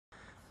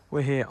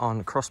We're here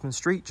on Crossman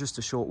Street, just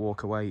a short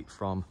walk away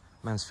from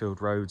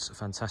Mansfield Road's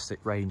fantastic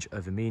range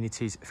of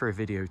amenities for a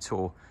video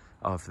tour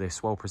of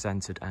this well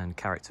presented and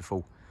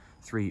characterful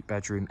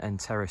 3-bedroom end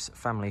terrace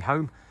family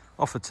home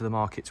offered to the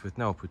markets with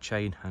no upward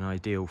chain and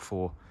ideal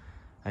for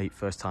a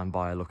first-time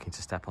buyer looking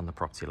to step on the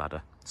property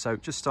ladder. So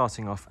just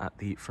starting off at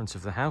the front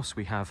of the house,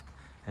 we have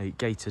a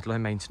gated low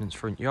maintenance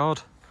front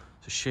yard.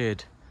 It's a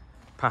shared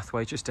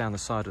pathway just down the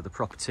side of the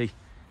property,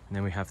 and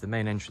then we have the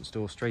main entrance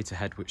door straight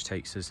ahead which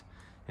takes us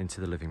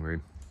into the living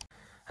room.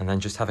 And then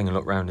just having a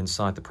look round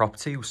inside the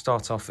property, we'll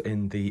start off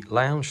in the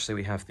lounge. So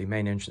we have the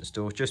main entrance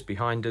door just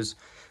behind us,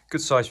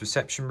 good sized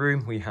reception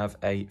room. We have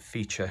a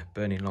feature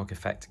burning log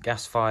effect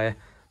gas fire.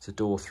 It's a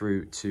door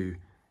through to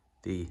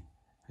the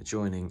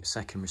adjoining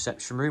second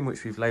reception room,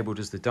 which we've labelled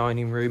as the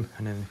dining room.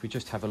 And then if we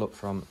just have a look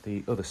from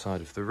the other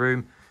side of the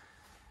room,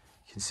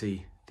 you can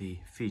see the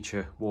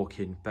feature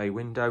walk-in bay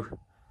window.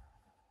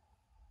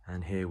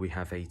 And here we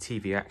have a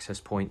TV access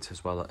point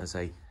as well as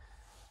a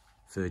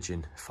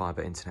Virgin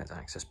Fibre internet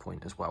access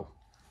point as well.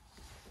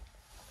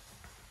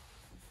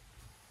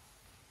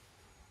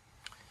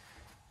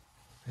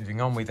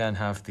 Moving on, we then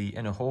have the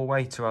inner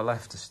hallway to our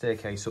left, a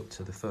staircase up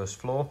to the first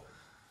floor.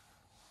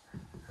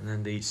 And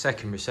then the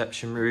second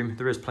reception room.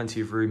 There is plenty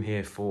of room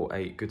here for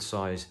a good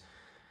size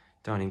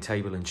dining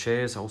table and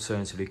chairs.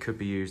 Alternatively, could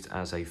be used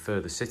as a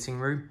further sitting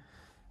room.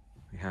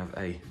 We have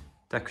a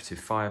decorative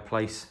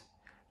fireplace,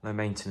 low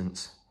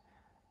maintenance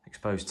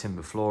exposed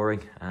timber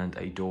flooring, and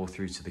a door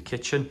through to the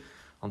kitchen.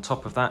 On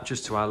top of that,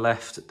 just to our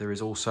left, there is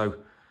also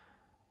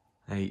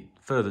a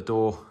further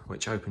door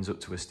which opens up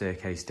to a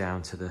staircase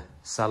down to the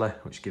cellar,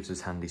 which gives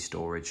us handy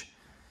storage.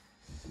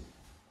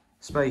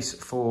 Space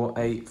for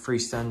a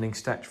freestanding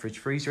stacked fridge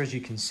freezer, as you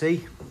can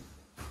see.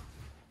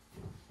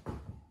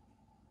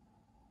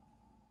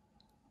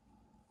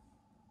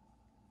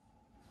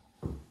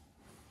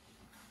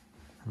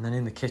 And then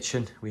in the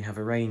kitchen, we have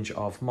a range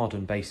of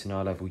modern base and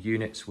eye level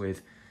units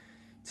with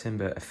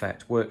timber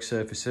effect work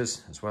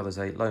surfaces, as well as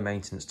a low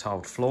maintenance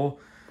tiled floor.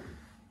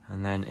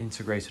 And then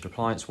integrated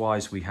appliance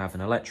wise, we have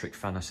an electric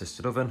fan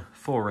assisted oven,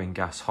 4-ring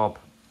gas hob,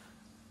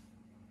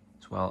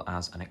 as well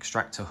as an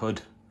extractor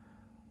hood.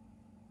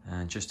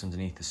 And just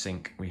underneath the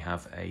sink, we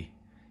have a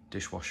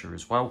dishwasher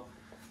as well.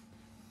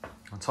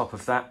 On top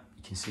of that,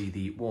 you can see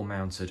the wall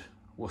mounted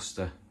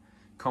Worcester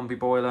combi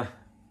boiler,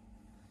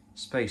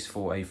 space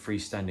for a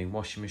freestanding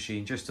washing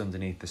machine just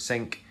underneath the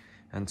sink.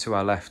 And to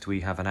our left,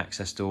 we have an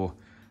access door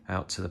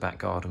out to the back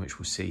garden, which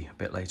we'll see a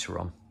bit later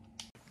on.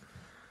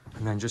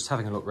 And then just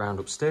having a look round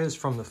upstairs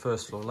from the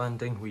first floor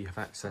landing, we have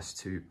access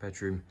to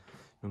bedroom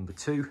number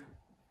 2. You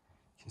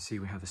can see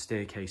we have a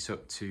staircase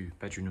up to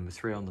bedroom number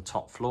 3 on the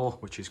top floor,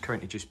 which is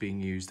currently just being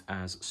used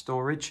as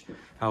storage.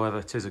 However,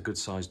 it is a good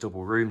sized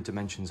double room.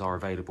 Dimensions are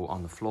available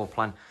on the floor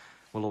plan.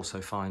 We'll also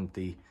find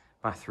the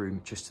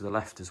bathroom just to the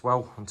left as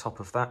well. On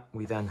top of that,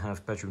 we then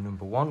have bedroom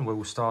number 1, where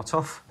we'll start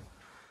off.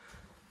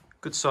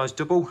 Good sized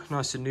double,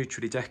 nice and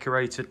neutrally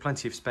decorated,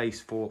 plenty of space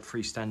for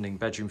freestanding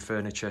bedroom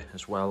furniture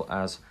as well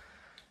as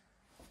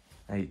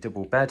a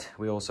double bed.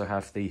 We also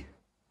have the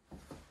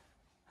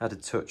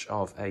added touch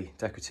of a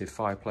decorative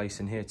fireplace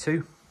in here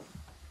too.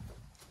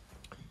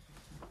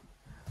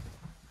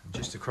 And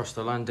just across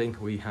the landing,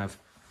 we have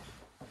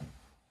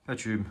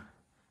bedroom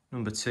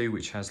number 2,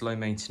 which has low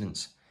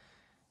maintenance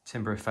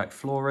timber effect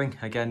flooring.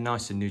 Again,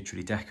 nice and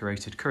neutrally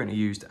decorated, currently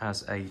used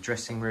as a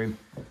dressing room.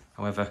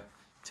 However,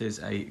 it is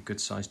a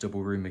good sized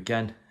double room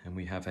again, and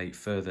we have a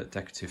further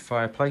decorative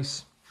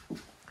fireplace.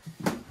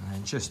 And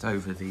then just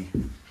over the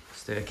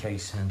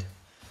staircase and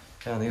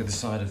down the other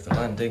side of the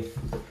landing,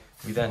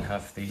 we then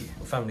have the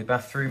family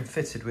bathroom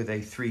fitted with a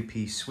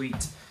 3-piece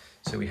suite.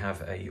 So we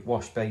have a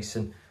wash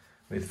basin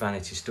with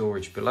vanity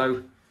storage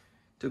below,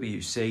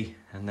 WC,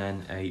 and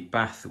then a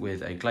bath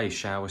with a glazed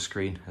shower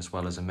screen, as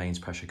well as a mains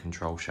pressure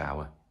control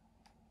shower.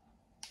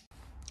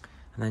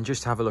 And then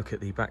just have a look at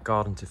the back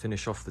garden to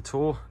finish off the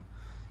tour.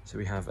 So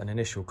we have an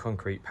initial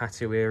concrete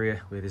patio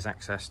area with his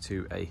access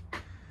to a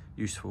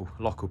useful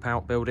lock-up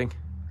outbuilding.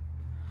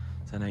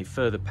 Then a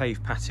further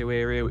paved patio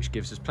area, which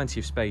gives us plenty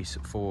of space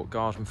for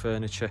garden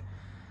furniture.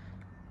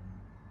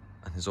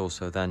 And there's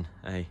also then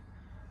a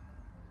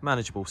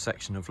manageable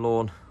section of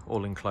lawn,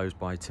 all enclosed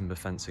by timber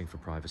fencing for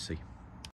privacy.